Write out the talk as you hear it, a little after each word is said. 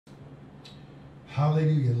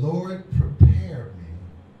Hallelujah. Lord, prepare me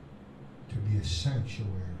to be a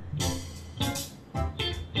sanctuary.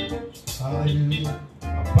 Hallelujah.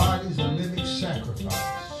 Our bodies a living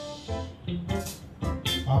sacrifice.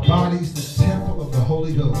 Our bodies the temple of the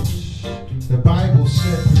Holy Ghost. The Bible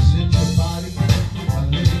said, present your body a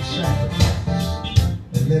living sacrifice,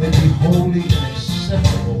 and let it be holy and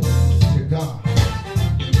acceptable to God,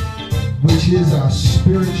 which is our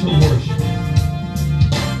spiritual worship.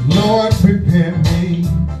 Lord, prepare me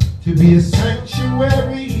to be a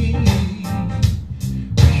sanctuary,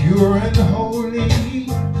 pure and holy,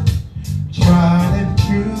 tried and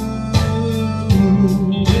true.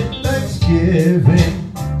 With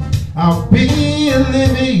thanksgiving, I'll be a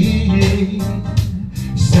living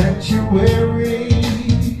sanctuary,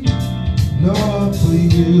 Lord, for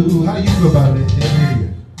you. How do you go about it? Let me hear you.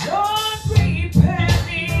 Lord, prepare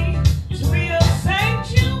me to be a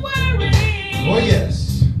sanctuary. Oh,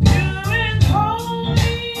 yes. Pure and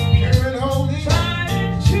holy. Pure and holy. Tried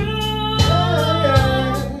and true.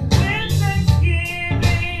 Yeah. With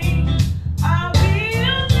thanksgiving, I'll be a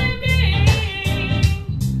living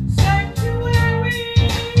sanctuary,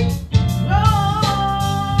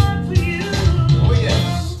 Lord, for you. Oh,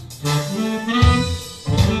 yes.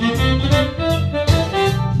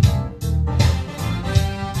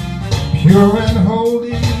 Pure and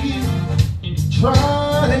holy,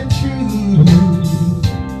 tried and true.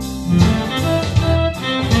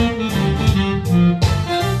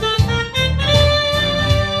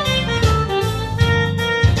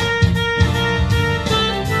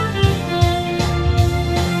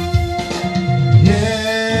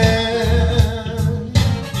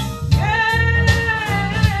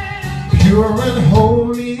 Pure and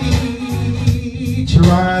holy,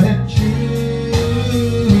 tried and true.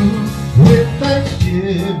 With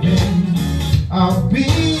thanksgiving, I'll be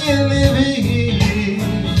a living,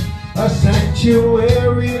 a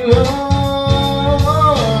sanctuary, Lord,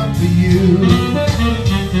 for you.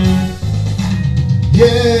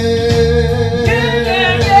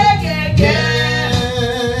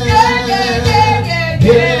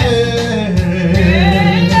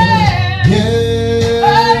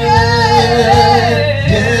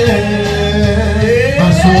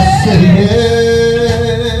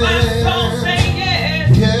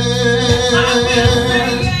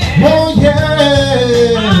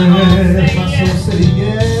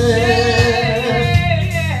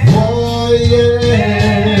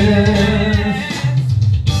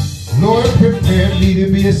 Prepare me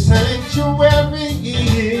to be a sanctuary,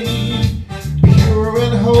 pure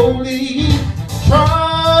and holy,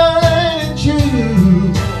 tried and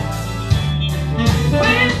true.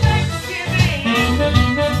 With thanksgiving,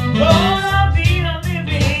 Lord, I'll be a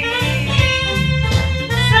living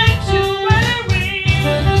sanctuary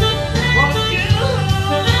for you.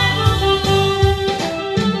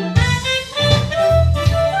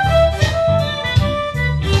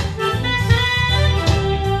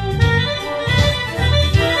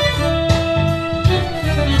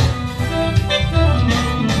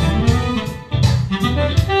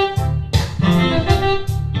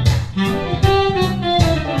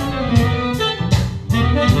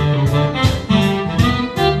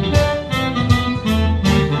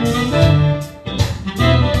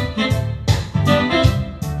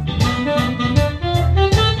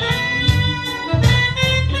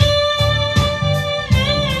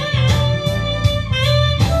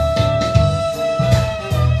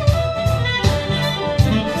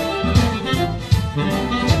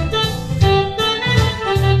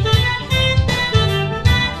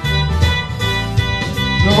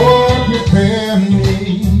 Lord, prepare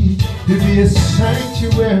me to be a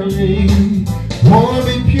sanctuary, want to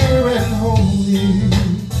be pure and holy,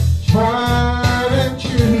 tried and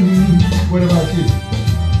true. What about you?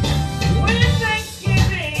 With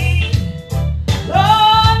thanksgiving, Lord,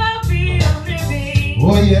 I'll be a living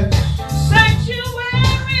Oh, yeah.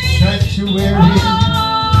 sanctuary.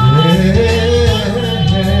 Sanctuary.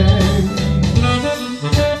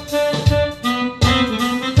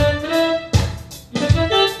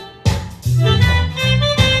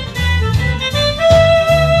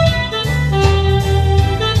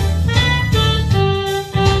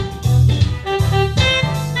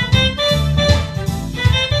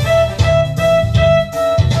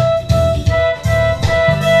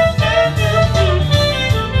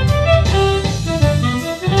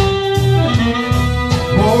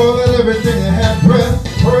 Everything that had breath,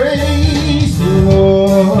 praise the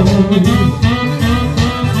Lord.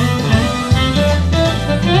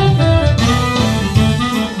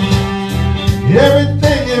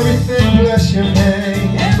 Everything, bless your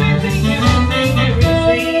name. Everything.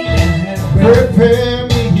 Prepare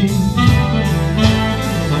me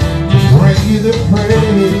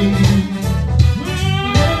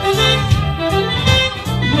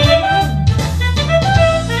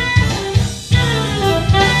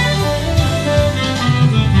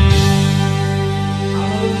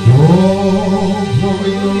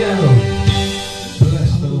Hallelujah.